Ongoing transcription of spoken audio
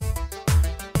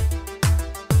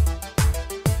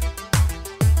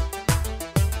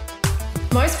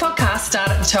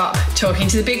top, talking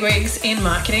to the bigwigs in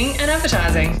marketing and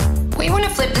advertising. We want to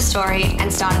flip the story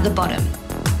and start at the bottom.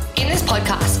 In this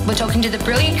podcast, we're talking to the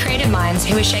brilliant creative minds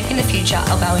who are shaping the future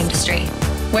of our industry.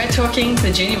 We're talking to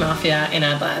the Junior Mafia in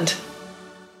Adland.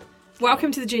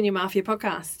 Welcome to the Junior Mafia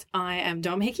podcast. I am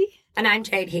Dom Hickey. And I'm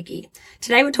Jade Hickey.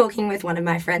 Today we're talking with one of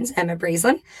my friends, Emma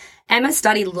Breislin. Emma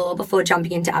studied law before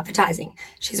jumping into advertising.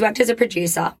 She's worked as a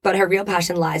producer, but her real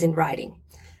passion lies in writing.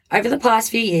 Over the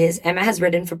past few years, Emma has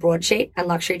written for Broadsheet and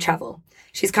Luxury Travel.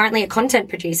 She's currently a content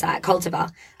producer at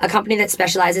Cultiver, a company that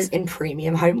specialises in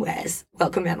premium homewares.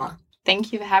 Welcome, Emma.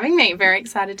 Thank you for having me. Very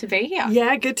excited to be here.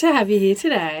 Yeah, good to have you here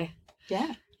today.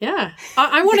 Yeah.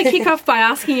 I want to kick off by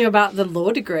asking you about the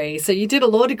law degree. So you did a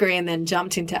law degree and then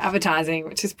jumped into advertising,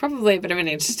 which is probably a bit of an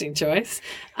interesting choice.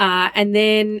 And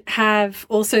then have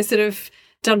also sort of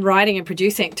done writing and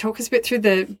producing. Talk us a bit through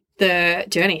the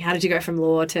journey. How did you go from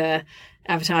law to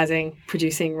advertising,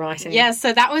 producing, writing? Yeah,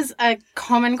 so that was a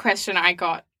common question I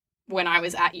got when I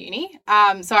was at uni.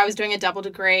 So I was doing a double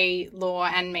degree, law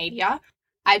and media.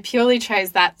 I purely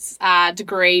chose that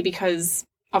degree because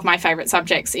of my favourite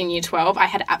subjects in year 12. I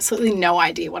had absolutely no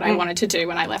idea what I wanted to do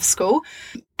when I left school.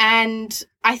 And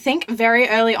I think very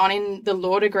early on in the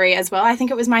law degree as well, I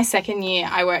think it was my second year,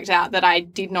 I worked out that I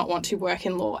did not want to work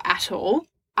in law at all.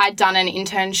 I'd done an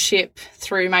internship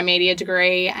through my media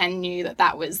degree and knew that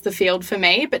that was the field for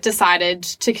me, but decided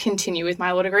to continue with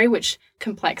my law degree, which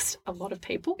perplexed a lot of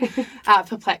people.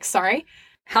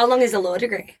 How long is a law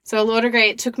degree? So a law degree,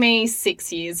 it took me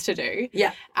 6 years to do.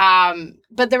 Yeah.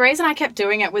 But the reason I kept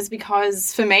doing it was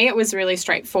because for me it was really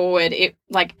straightforward.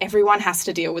 Everyone has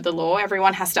to deal with the law.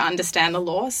 Everyone has to understand the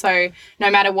law. So no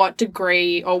matter what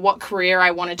degree or what career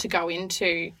I wanted to go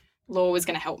into, law was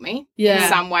going to help me in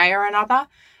some way or another.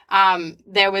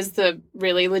 There was the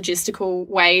really logistical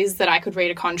ways that I could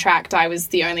read a contract. I was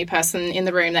the only person in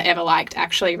the room that ever liked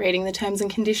actually reading the terms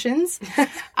and conditions.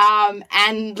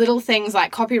 And little things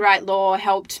like copyright law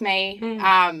helped me.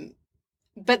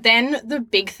 But then the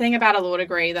big thing about a law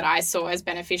degree that I saw as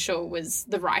beneficial was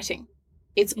the writing.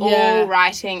 It's all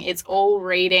writing. It's all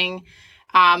reading,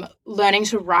 learning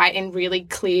to write in really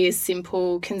clear,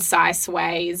 simple, concise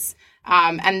ways.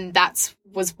 And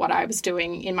was what I was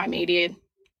doing in my media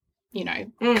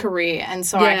career. And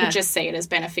so I could just see it as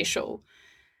beneficial.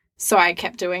 So I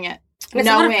kept doing it. It's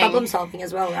a lot of problem solving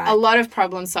as well, right? A lot of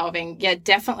problem solving. Yeah,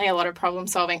 definitely a lot of problem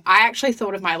solving. I actually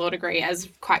thought of my law degree as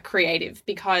quite creative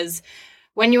because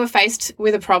when you are faced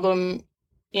with a problem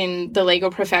in the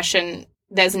legal profession,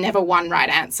 there's never one right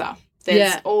answer.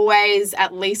 There's always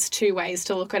at least two ways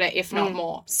to look at it, if not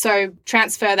more. So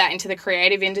transfer that into the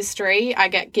creative industry. I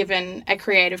get given a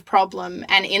creative problem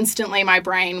and instantly my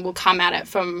brain will come at it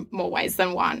from more ways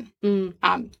than one.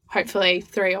 Hopefully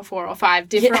 3 or 4 or 5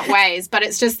 different ways. But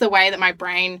it's just the way that my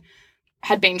brain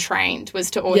had been trained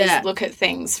was to always look at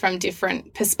things from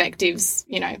different perspectives,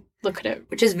 look at it.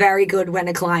 Which is very good when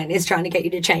a client is trying to get you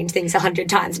to change things 100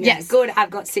 times. And yes. Good, I've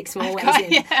got 6 more ways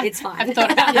in. It's fine. I've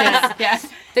thought about this. Yeah.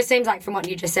 It seems like from what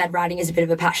you just said, writing is a bit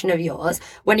of a passion of yours.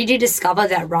 When did you discover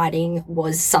that writing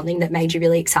was something that made you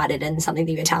really excited and something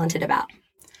that you were talented about?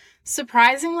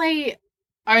 Surprisingly,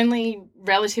 only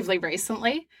relatively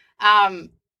recently.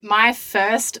 My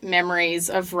first memories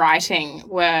of writing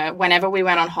were whenever we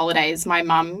went on holidays, my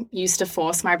mum used to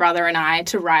force my brother and I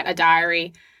to write a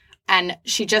diary. And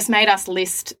she just made us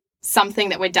list something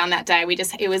that we'd done that day.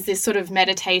 It was this sort of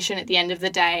meditation at the end of the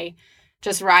day,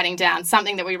 just writing down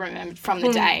something that we remembered from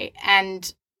the day.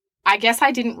 And I guess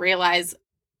I didn't realize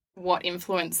what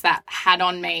influence that had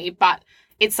on me, but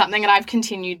it's something that I've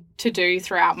continued to do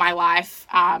throughout my life.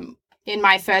 In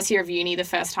my first year of uni, the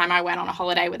first time I went on a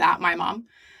holiday without my mum,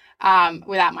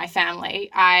 without my family,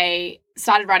 I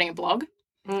started writing a blog.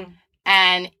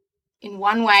 And in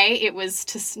one way, it was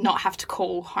to not have to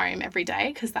call home every day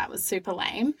because that was super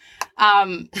lame.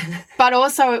 But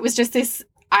also it was just this,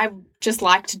 I just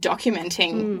liked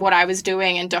documenting what I was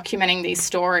doing and documenting these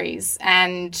stories.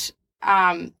 And,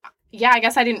 I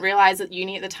guess I didn't realize at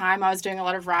uni at the time I was doing a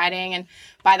lot of writing. And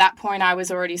by that point, I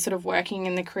was already sort of working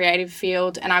in the creative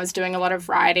field and I was doing a lot of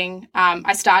writing.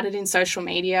 I started in social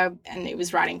media and it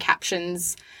was writing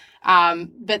captions.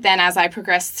 But then as I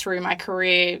progressed through my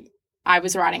career, I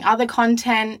was writing other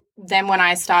content. Then when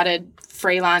I started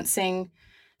freelancing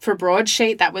for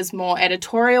Broadsheet, that was more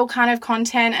editorial kind of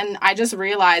content. And I just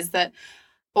realized that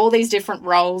all these different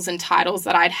roles and titles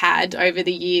that I'd had over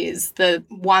the years, the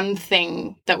one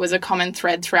thing that was a common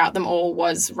thread throughout them all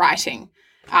was writing.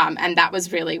 And that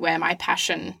was really where my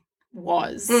passion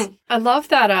was. I love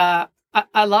that.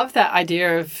 I love that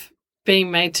idea of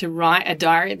being made to write a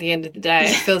diary at the end of the day.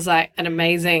 It feels like an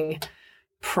amazing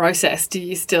process. Do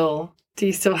you still Do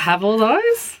you still have all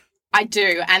those? I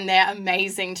do, and they're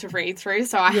amazing to read through.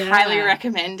 So I highly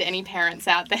recommend any parents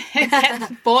out there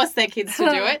force their kids to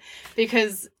do it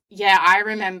because, I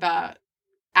remember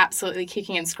absolutely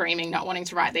kicking and screaming, not wanting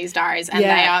to write these diaries, and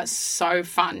they are so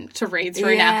fun to read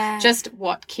through now. Just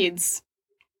what kids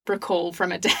recall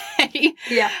from a day.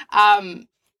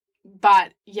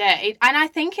 But and I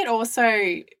think it also,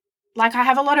 like, I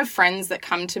have a lot of friends that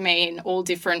come to me in all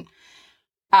different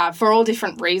for all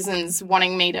different reasons,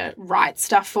 wanting me to write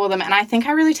stuff for them. And I think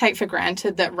I really take for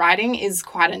granted that writing is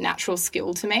quite a natural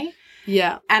skill to me.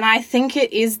 Yeah. And I think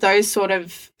it is those sort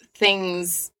of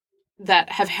things that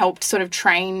have helped sort of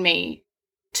train me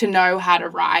to know how to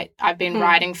write. I've been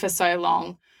writing for so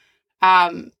long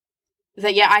that,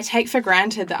 I take for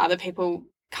granted that other people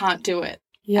can't do it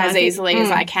as easily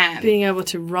as I can. Being able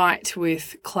to write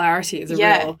with clarity is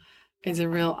a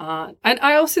real art. And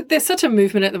I also, there's such a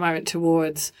movement at the moment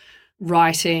towards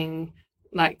writing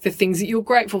like the things that you're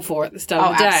grateful for at the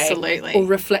start of the day. Absolutely. Or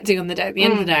reflecting on the day at the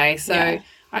end of the day. So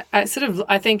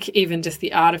I think even just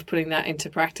the art of putting that into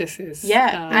practice is...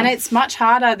 and it's much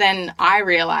harder than I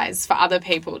realise for other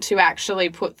people to actually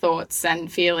put thoughts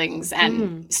and feelings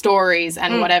and stories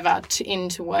and whatever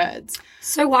into words.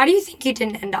 So why do you think you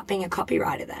didn't end up being a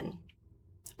copywriter then?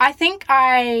 I think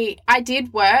I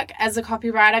did work as a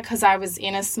copywriter because I was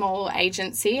in a small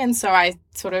agency, and so I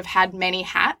sort of had many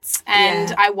hats,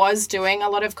 and I was doing a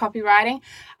lot of copywriting.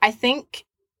 I think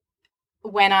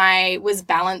when I was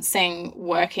balancing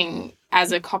working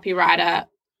as a copywriter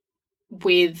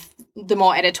with the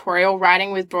more editorial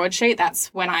writing with Broadsheet, that's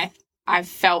when I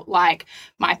felt like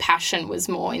my passion was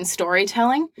more in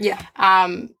storytelling. Yeah.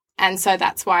 And so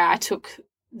that's why I took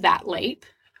that leap.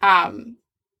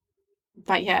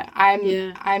 But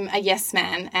I'm a yes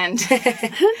man, and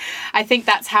I think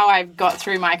that's how I've got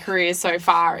through my career so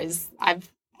far. Is I've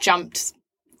jumped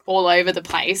all over the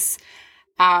place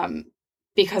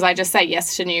because I just say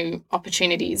yes to new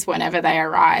opportunities whenever they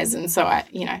arise, and so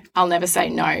I'll never say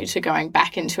no to going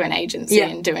back into an agency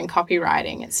and doing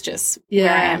copywriting. It's just where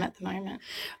I am at the moment.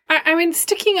 I mean,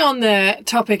 sticking on the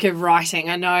topic of writing,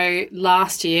 I know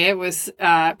last year was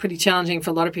pretty challenging for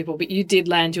a lot of people, but you did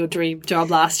land your dream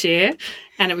job last year,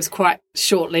 and it was quite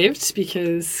short-lived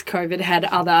because COVID had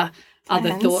other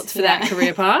thoughts for that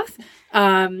career path.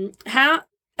 How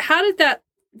did that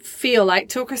feel like?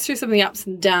 Talk us through some of the ups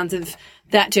and downs of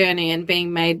that journey and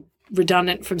being made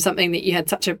redundant from something that you had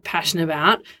such a passion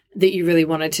about that you really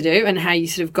wanted to do, and how you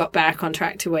sort of got back on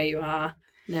track to where you are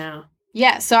now.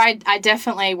 Yeah, so I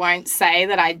definitely won't say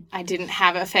that I didn't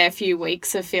have a fair few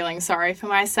weeks of feeling sorry for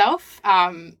myself.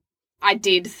 I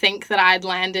did think that I'd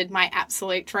landed my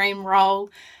absolute dream role.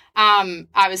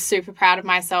 I was super proud of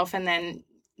myself, and then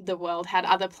the world had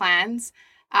other plans.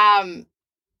 But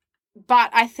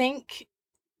I think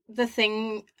the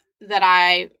thing that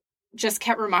I just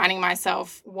kept reminding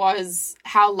myself was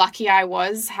how lucky I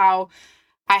was, how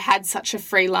I had such a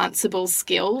freelanceable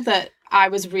skill that I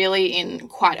was really in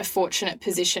quite a fortunate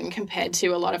position compared to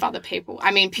a lot of other people.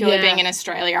 I mean, purely being in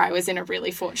Australia, I was in a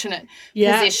really fortunate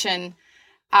position.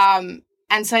 And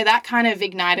so that kind of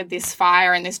ignited this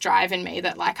fire and this drive in me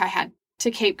that, like, I had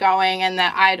to keep going, and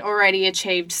that I'd already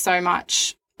achieved so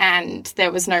much and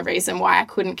there was no reason why I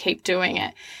couldn't keep doing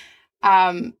it.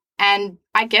 And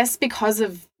I guess because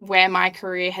of where my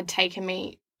career had taken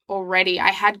me already, I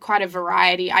had quite a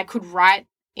variety. I could write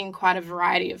in quite a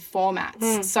variety of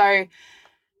formats. So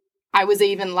I was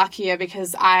even luckier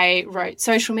because I wrote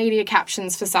social media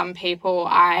captions for some people.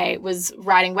 I was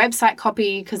writing website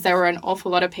copy because there were an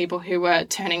awful lot of people who were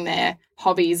turning their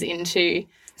hobbies into,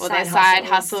 or their side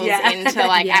hustles into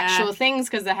like actual things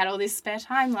because they had all this spare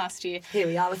time last year. Here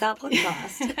we are with our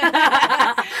podcast.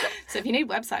 So if you need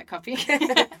website copy,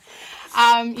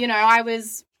 I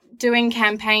was doing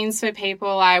campaigns for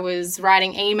people. I was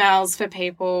writing emails for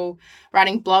people,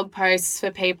 writing blog posts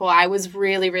for people. I was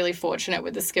really, really fortunate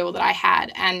with the skill that I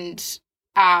had. And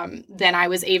then I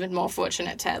was even more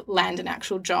fortunate to land an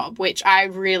actual job, which I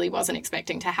really wasn't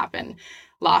expecting to happen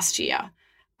last year.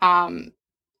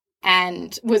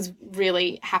 And was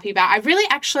really happy about. I really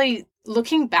actually,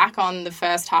 looking back on the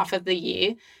first half of the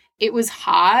year, it was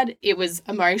hard. It was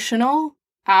emotional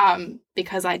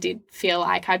because I did feel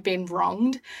like I'd been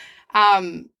wronged.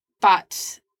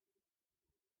 But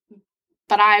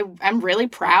I am really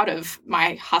proud of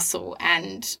my hustle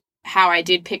and how I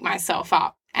did pick myself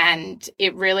up. And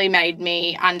it really made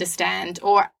me understand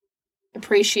or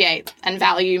appreciate and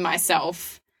value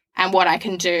myself and what I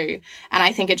can do. And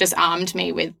I think it just armed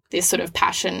me with this sort of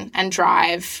passion and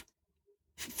drive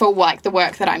for like the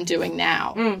work that I'm doing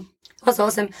now. That's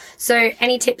awesome. So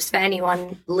any tips for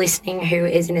anyone listening who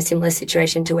is in a similar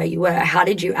situation to where you were? How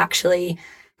did you actually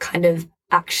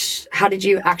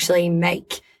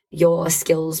make your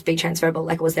skills be transferable?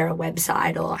 Like, was there a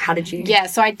website, or how did you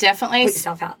so I definitely put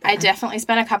yourself out there? I definitely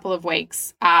spent a couple of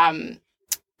weeks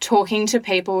talking to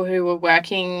people who were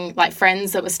working, like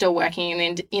friends that were still working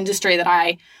in the industry that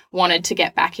I wanted to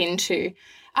get back into,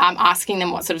 asking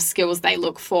them what sort of skills they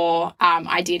look for.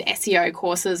 I did SEO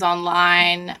courses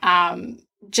online,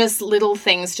 just little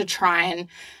things to try and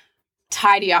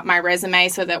tidy up my resume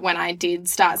so that when I did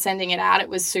start sending it out, it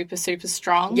was super, super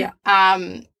strong. Yeah.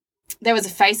 There was a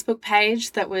Facebook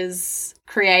page that was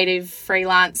creative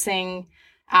freelancing,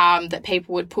 that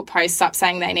people would put posts up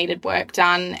saying they needed work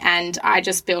done. And I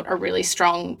just built a really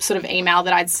strong sort of email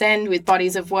that I'd send with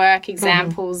bodies of work,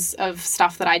 examples of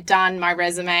stuff that I'd done, my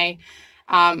resume.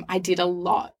 I did a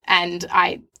lot, and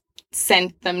I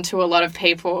sent them to a lot of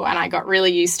people, and I got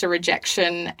really used to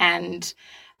rejection. And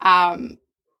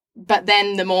but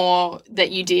then the more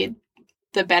that you did,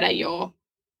 the better your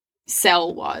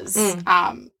sell was.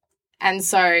 And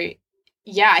so,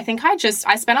 yeah, I think I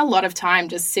spent a lot of time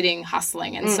just sitting,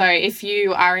 hustling. And so if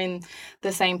you are in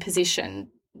the same position,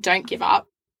 don't give up.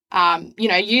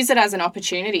 Use it as an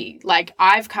opportunity. Like,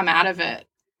 I've come out of it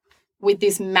with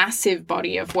this massive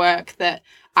body of work that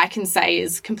I can say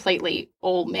is completely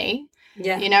all me.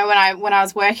 Yeah. When I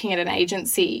was working at an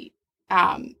agency,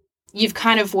 you've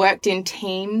kind of worked in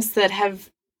teams that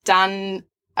have done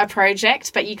a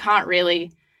project, but you can't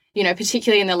really,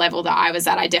 particularly in the level that I was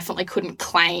at, I definitely couldn't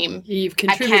claim You've a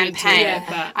contributed campaign. to it,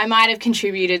 but I might have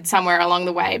contributed somewhere along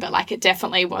the way, but like it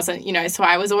definitely wasn't, so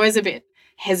I was always a bit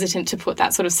hesitant to put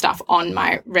that sort of stuff on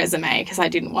my resume because I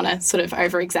didn't want to sort of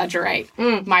over-exaggerate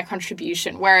my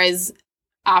contribution. Whereas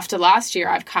after last year,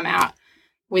 I've come out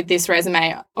with this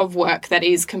resume of work that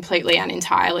is completely and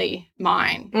entirely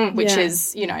mine, which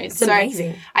is, It's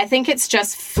amazing. I think it's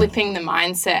just flipping the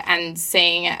mindset and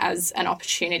seeing it as an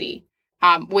opportunity,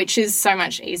 which is so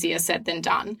much easier said than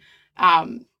done. I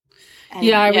was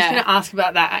going to ask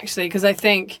about that actually, because I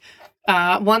think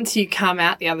once you come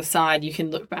out the other side, you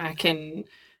can look back and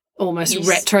almost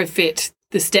retrofit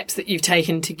the steps that you've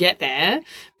taken to get there.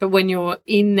 But when you're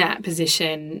in that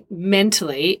position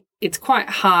mentally, it's quite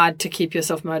hard to keep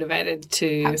yourself motivated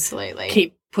to absolutely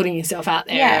keep putting yourself out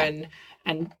there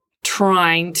and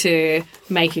trying to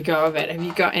make a go of it. Have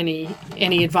you got any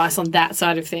advice on that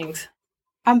side of things?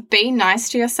 Be nice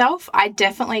to yourself. I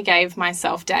definitely gave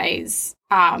myself days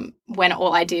when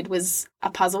all I did was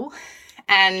a puzzle,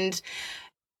 and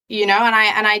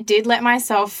I did let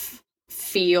myself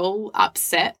feel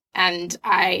upset, and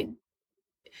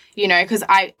because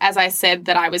as I said,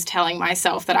 that I was telling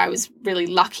myself that I was really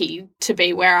lucky to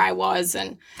be where I was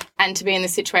and to be in the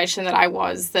situation that I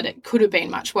was, that it could have been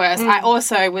much worse. I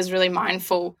also was really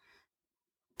mindful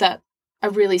that a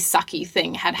really sucky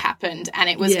thing had happened, and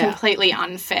it was completely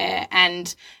unfair,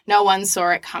 and no one saw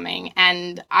it coming,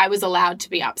 and I was allowed to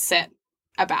be upset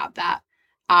about that.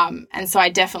 And so I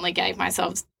definitely gave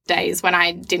myself days when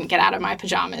I didn't get out of my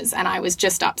pajamas and I was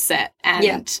just upset,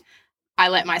 and I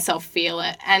let myself feel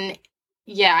it. And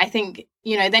I think,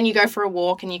 then you go for a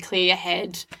walk and you clear your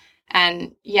head,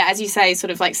 and as you say,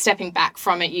 sort of like stepping back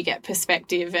from it, you get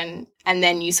perspective, and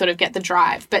then you sort of get the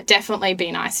drive. But definitely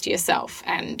be nice to yourself,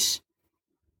 and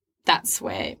that's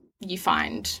where you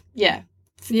find a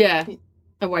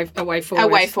way forward. A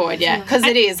way forward, because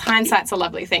it is, hindsight's a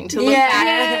lovely thing to look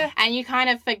at, and you kind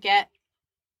of forget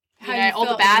all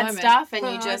the bad stuff, and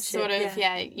you just sort of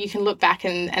you can look back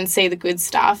and see the good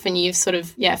stuff, and you sort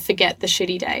of forget the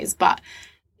shitty days. But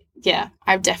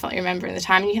I definitely remember in the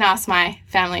time, and you can ask my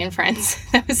family and friends,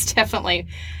 that was definitely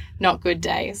not good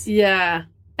days.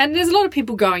 And there's a lot of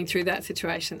people going through that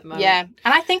situation at the moment.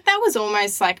 And I think that was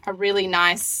almost like a really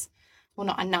nice, well,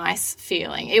 not a nice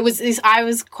feeling. It was this, I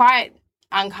was quite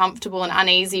uncomfortable and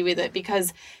uneasy with it,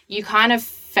 because you kind of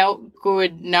felt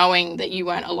good knowing that you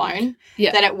weren't alone,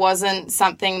 that it wasn't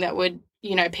something that would,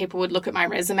 people would look at my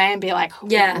resume and be like,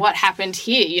 what happened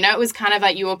here? It was kind of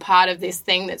like you were part of this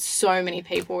thing that so many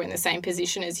people were in the same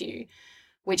position as you,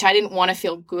 which I didn't want to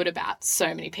feel good about,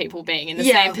 so many people being in the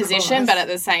same position, but at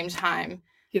the same time,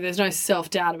 there's no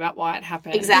self-doubt about why it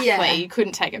happened. Exactly. You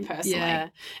couldn't take it personally.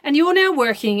 And you're now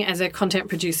working as a content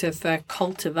producer for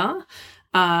Cultiver.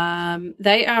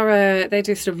 They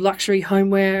do sort of luxury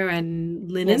homeware and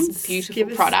linens. Yes,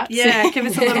 beautiful products. Give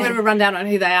us a little bit of a rundown on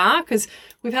who they are, because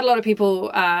we've had a lot of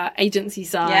people agency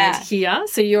side here.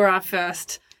 So you're our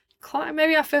first client,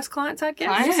 maybe our first client side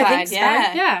guest. Client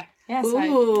side, Yeah,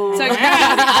 Ooh. So the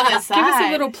other give us a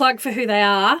side. little plug for who they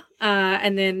are,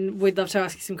 and then we'd love to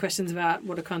ask you some questions about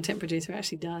what a content producer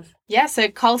actually does. Yeah, so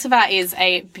Cultiver is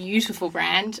a beautiful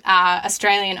brand,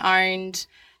 Australian owned,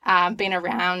 been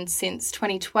around since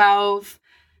 2012,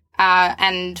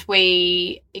 and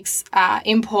we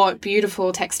import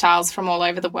beautiful textiles from all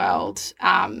over the world,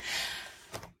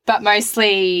 but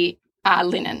mostly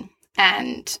linen.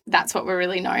 And that's what we're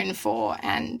really known for,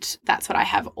 and that's what I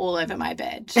have all over my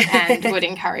bed, and would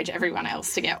encourage everyone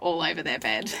else to get all over their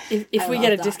bed. If we love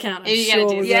get a that. discount, I'm If you get sure a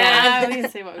we will. discount, we can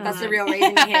see what we've That's got. the real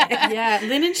reason you're here. Yeah,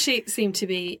 linen sheets seem to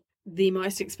be the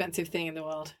most expensive thing in the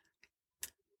world.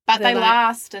 But They're they like-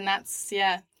 last, and that's,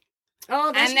 yeah.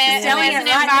 Oh, that's And there's selling an it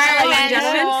right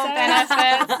environmental now,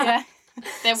 benefits. Yeah.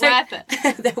 They're worth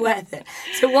it. They're worth it.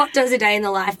 So what does a day in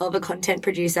the life of a content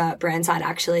producer brand side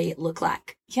actually look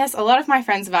like? Yes, a lot of my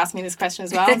friends have asked me this question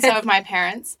as well, and so have my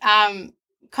parents.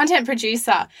 Content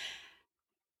producer.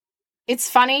 It's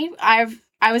funny. I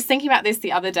was thinking about this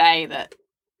the other day, that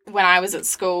when I was at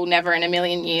school, never in a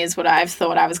million years would I have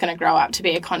thought I was going to grow up to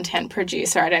be a content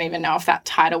producer. I don't even know if that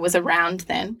title was around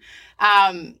then.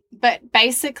 But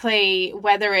basically,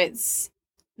 whether it's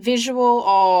visual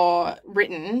or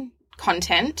written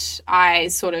content, I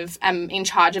sort of am in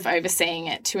charge of overseeing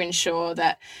it to ensure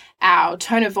that our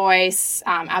tone of voice,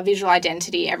 our visual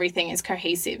identity, everything is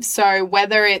cohesive. So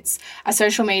whether it's a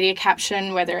social media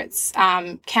caption, whether it's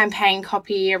campaign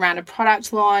copy around a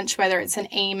product launch, whether it's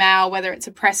an email, whether it's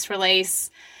a press release,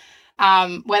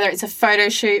 whether it's a photo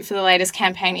shoot for the latest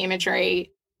campaign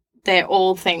imagery, they're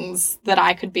all things that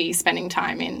I could be spending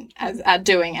time in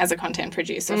doing as a content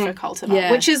producer for Cultiver, Yeah.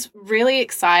 which is really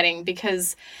exciting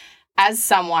because as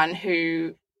someone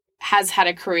who has had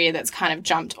a career that's kind of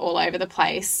jumped all over the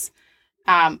place,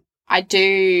 I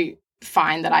do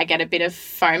find that I get a bit of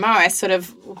FOMO. I sort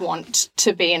of want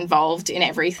to be involved in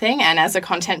everything, and as a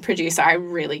content producer, I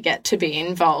really get to be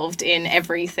involved in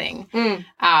everything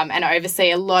and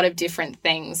oversee a lot of different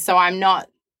things. So I'm not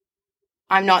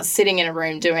sitting in a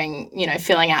room doing,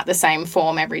 filling out the same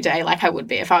form every day like I would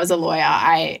be. If I was a lawyer,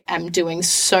 I am doing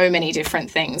so many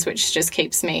different things, which just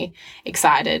keeps me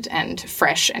excited and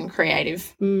fresh and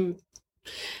creative.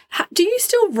 Do you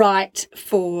still write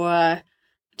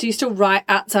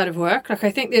outside of work? Like,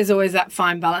 I think there's always that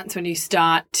fine balance when you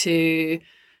start to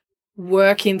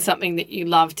work in something that you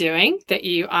love doing, that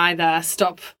you either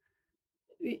stop,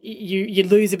 you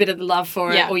lose a bit of the love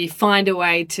for it, or you find a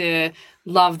way to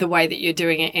love the way that you're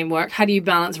doing it in work. How do you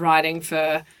balance writing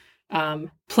for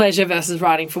pleasure versus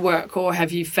writing for work? Or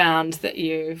have you found that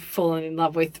you've fallen in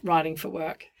love with writing for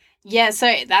work? Yeah,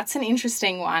 so that's an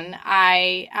interesting one.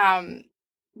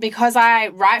 Because I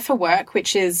write for work,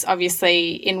 which is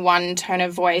obviously in one tone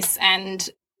of voice and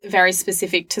very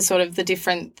specific to sort of the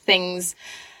different things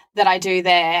that I do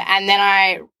there. And then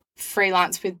I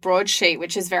freelance with Broadsheet,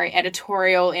 which is very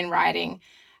editorial in writing.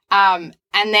 And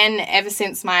then ever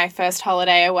since my first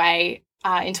holiday away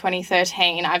in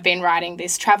 2013, I've been writing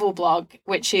this travel blog,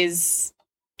 which is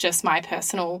just my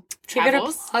personal travels. Give it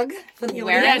a plug for the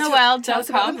Tell us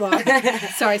about the blog.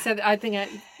 Sorry, so I think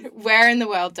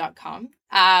whereintheworld.com.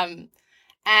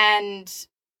 And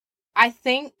I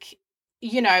think,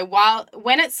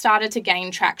 when it started to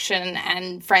gain traction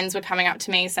and friends were coming up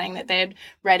to me saying that they'd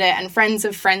read it, and friends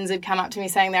of friends had come up to me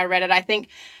saying they read it, I think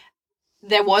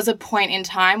there was a point in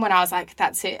time when I was like,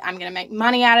 that's it. I'm going to make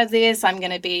money out of this. I'm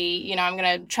going to be, I'm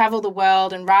going to travel the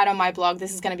world and write on my blog.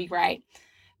 This is going to be great.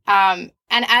 And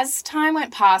as time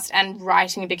went past and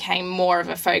writing became more of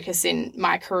a focus in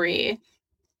my career,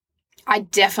 I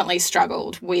definitely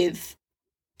struggled with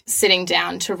sitting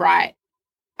down to write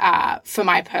for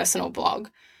my personal blog,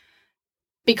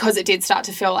 because it did start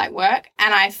to feel like work,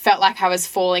 and I felt like I was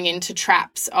falling into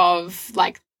traps of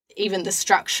like even the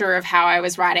structure of how I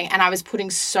was writing, and I was putting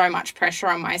so much pressure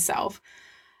on myself.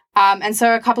 And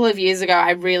so a couple of years ago,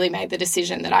 I really made the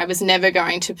decision that I was never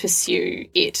going to pursue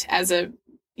it as a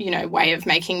way of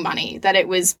making money, that it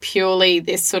was purely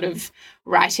this sort of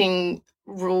writing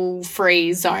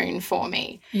rule-free zone for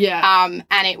me. Yeah.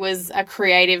 And it was a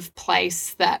creative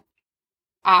place that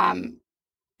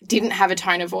didn't have a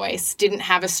tone of voice, didn't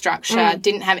have a structure,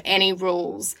 didn't have any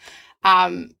rules,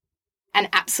 and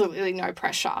absolutely no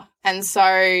pressure. And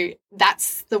so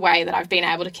that's the way that I've been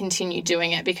able to continue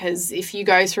doing it, because if you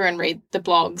go through and read the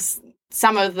blogs,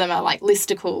 some of them are like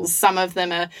listicles, some of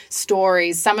them are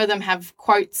stories, some of them have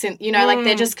quotes in, like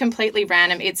they're just completely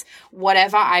random. It's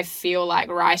whatever I feel like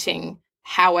writing,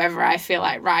 however I feel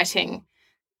like writing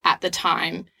at the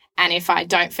time. And if I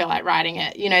don't feel like writing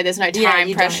it, there's no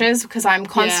time pressures, because I'm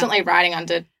constantly writing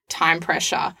under time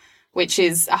pressure, which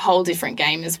is a whole different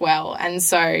game as well. And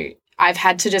so I've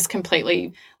had to just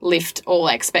completely lift all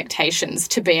expectations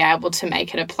to be able to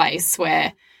make it a place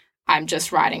where I'm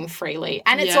just writing freely.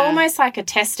 And it's almost like a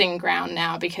testing ground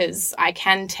now, because I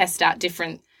can test out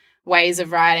different ways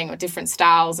of writing or different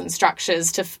styles and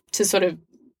structures to sort of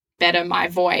better my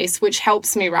voice, which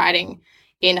helps me writing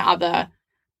in other,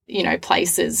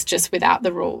 places just without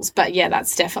the rules. But yeah,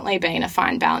 that's definitely been a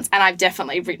fine balance. And I've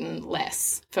definitely written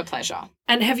less for pleasure.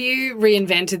 And have you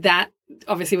reinvented that?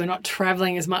 Obviously, we're not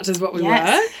traveling as much as what we Yes.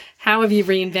 were. How have you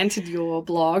reinvented your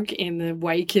blog in the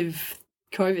wake of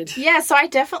COVID? Yeah, so I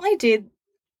definitely did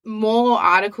more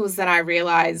articles than I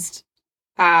realised,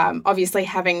 obviously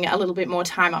having a little bit more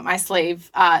time up my sleeve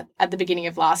at the beginning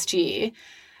of last year.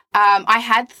 I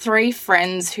had 3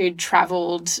 friends who'd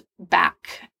travelled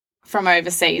back from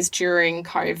overseas during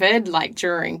COVID, like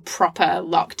during proper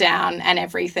lockdown and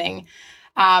everything.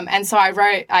 And so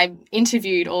I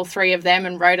interviewed all 3 of them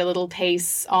and wrote a little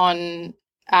piece on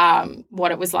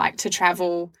what it was like to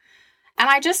travel. And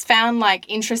I just found like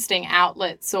interesting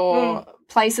outlets or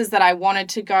places that I wanted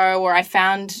to go, or I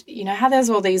found, how there's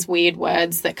all these weird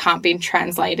words that can't be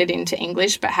translated into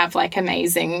English but have like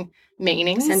amazing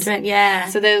meanings. Sentiment, yeah.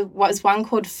 So there was one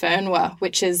called Fernwa,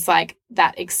 which is like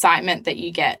that excitement that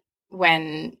you get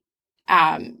when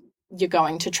you're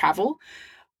going to travel.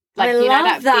 Like, I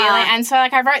love that feeling. And so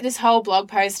like I wrote this whole blog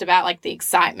post about like the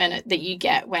excitement that you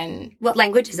get when... What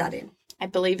language is that in? I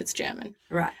believe it's German.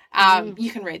 Right.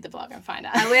 You can read the blog and find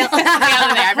out. I will.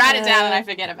 I write it down and I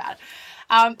forget about it.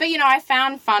 But, I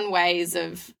found fun ways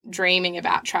of dreaming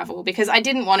about travel, because I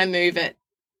didn't want to move it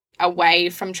away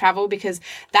from travel, because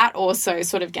that also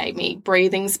sort of gave me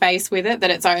breathing space with it, that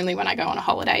it's only when I go on a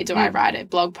holiday do I write a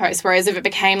blog post. Whereas if it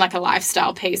became like a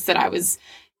lifestyle piece that I was,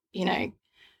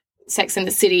 Sex in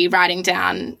the City, writing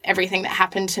down everything that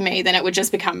happened to me, then it would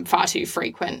just become far too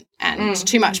frequent and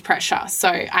too much pressure. So,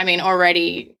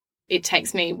 already it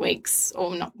takes me weeks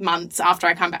or not months after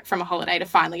I come back from a holiday to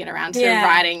finally get around to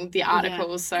writing the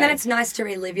articles. So then it's nice to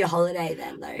relive your holiday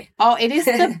then, though. Oh, it is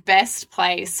the best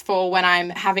place for when I'm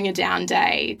having a down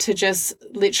day to just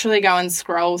literally go and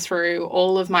scroll through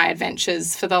all of my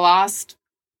adventures for the last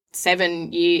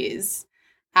 7 years.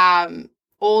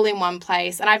 All in one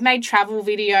place. And I've made travel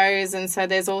videos, and so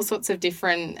there's all sorts of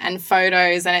different and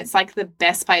photos, and it's like the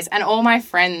best place. And all my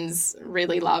friends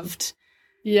really loved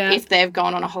if they've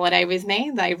gone on a holiday with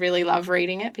me, they really love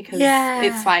reading it, because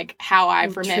it's like how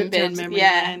I've remembered.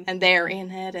 And they're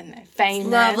in it and they're famous.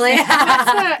 Lovely.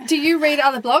 Do you read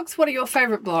other blogs? What are your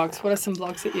favourite blogs? What are some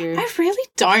blogs that you... I really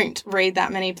don't read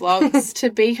that many blogs,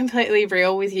 to be completely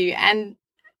real with you. And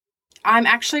I'm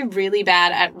actually really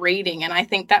bad at reading, and I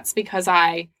think that's because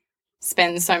I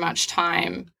spend so much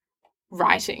time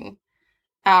writing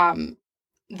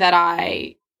that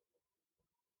I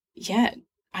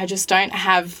just don't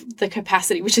have the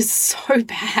capacity, which is so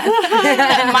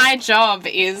bad. My job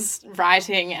is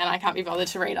writing, and I can't be bothered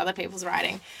to read other people's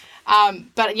writing.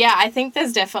 But, yeah, I think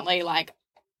there's definitely, like,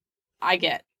 I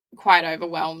get quite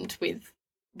overwhelmed with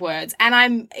words.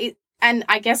 And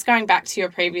I guess going back to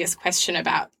your previous question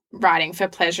about writing for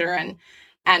pleasure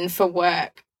and for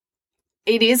work,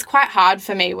 it is quite hard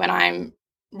for me when I'm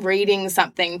reading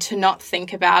something to not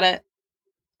think about it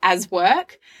as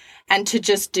work and to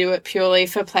just do it purely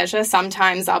for pleasure.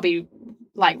 Sometimes I'll be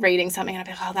like reading something and I'll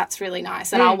be like, oh, that's really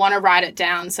nice. And I'll want to write it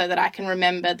down so that I can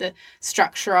remember the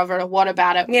structure of it, or what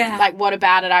about it, like what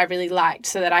about it I really liked,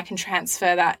 so that I can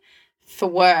transfer that for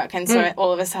work. And so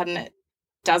all of a sudden it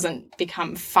doesn't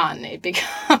become fun. It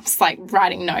becomes like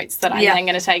writing notes that I'm then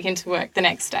going to take into work the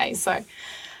next day. So,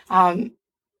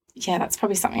 that's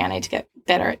probably something I need to get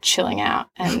better at, chilling out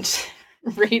and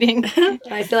reading.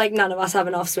 I feel like none of us have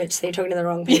an off switch, so you're talking to the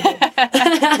wrong people.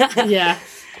 Yeah.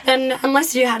 And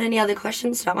unless you had any other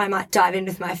questions, Tom, I might dive in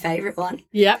with my favourite one.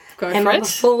 Yep, go Emma, for it.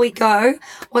 before we go,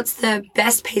 what's the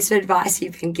best piece of advice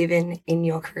you've been given in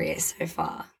your career so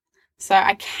far? So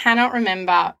I cannot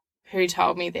remember who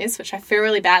told me this, which I feel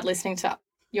really bad listening to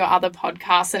your other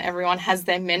podcasts and everyone has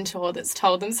their mentor that's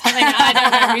told them something. I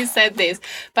don't know who said this,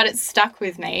 but it's stuck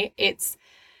with me. It's,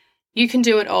 you can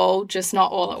do it all, just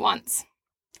not all at once.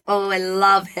 Oh, I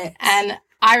love it. And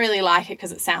I really like it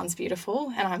because it sounds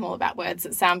beautiful, and I'm all about words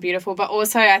that sound beautiful. But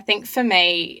also I think for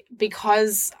me,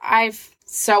 because I've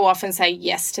so often say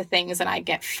yes to things and I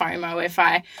get FOMO if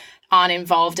I aren't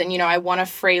involved, and, I want to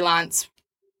freelance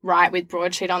write with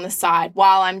Broadsheet on the side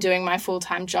while I'm doing my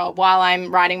full-time job, while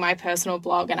I'm writing my personal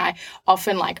blog, and I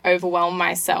often overwhelm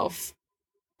myself.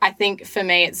 I think for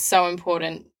me it's so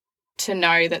important to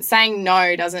know that saying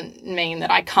no doesn't mean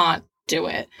that I can't do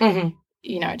it. Mm-hmm.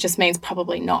 It just means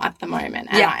probably not at the moment.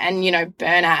 And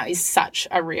burnout is such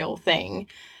a real thing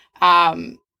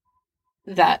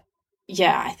that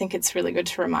yeah, I think it's really good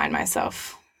to remind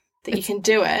myself that you can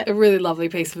do it. A really lovely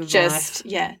piece of advice. Just,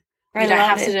 yeah. I You don't love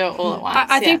have it. to do it all at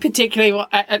once. I think particularly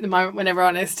at the moment when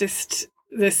everyone is just,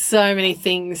 there's so many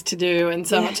things to do and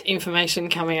so much information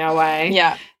coming our way.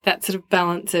 Yeah. That sort of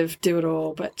balance of do it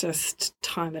all but just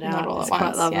time it Not out all is at quite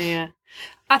once, lovely. Yeah.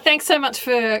 Thanks so much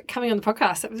for coming on the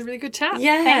podcast. That was a really good chat.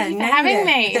 Yeah. Thank you for having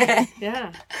me.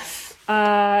 Yeah.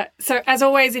 So as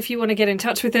always, if you want to get in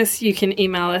touch with us, you can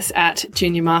email us at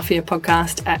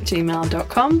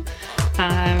juniormafiapodcast@gmail.com.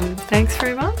 Thanks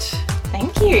very much.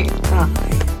 Thank you.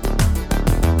 Bye.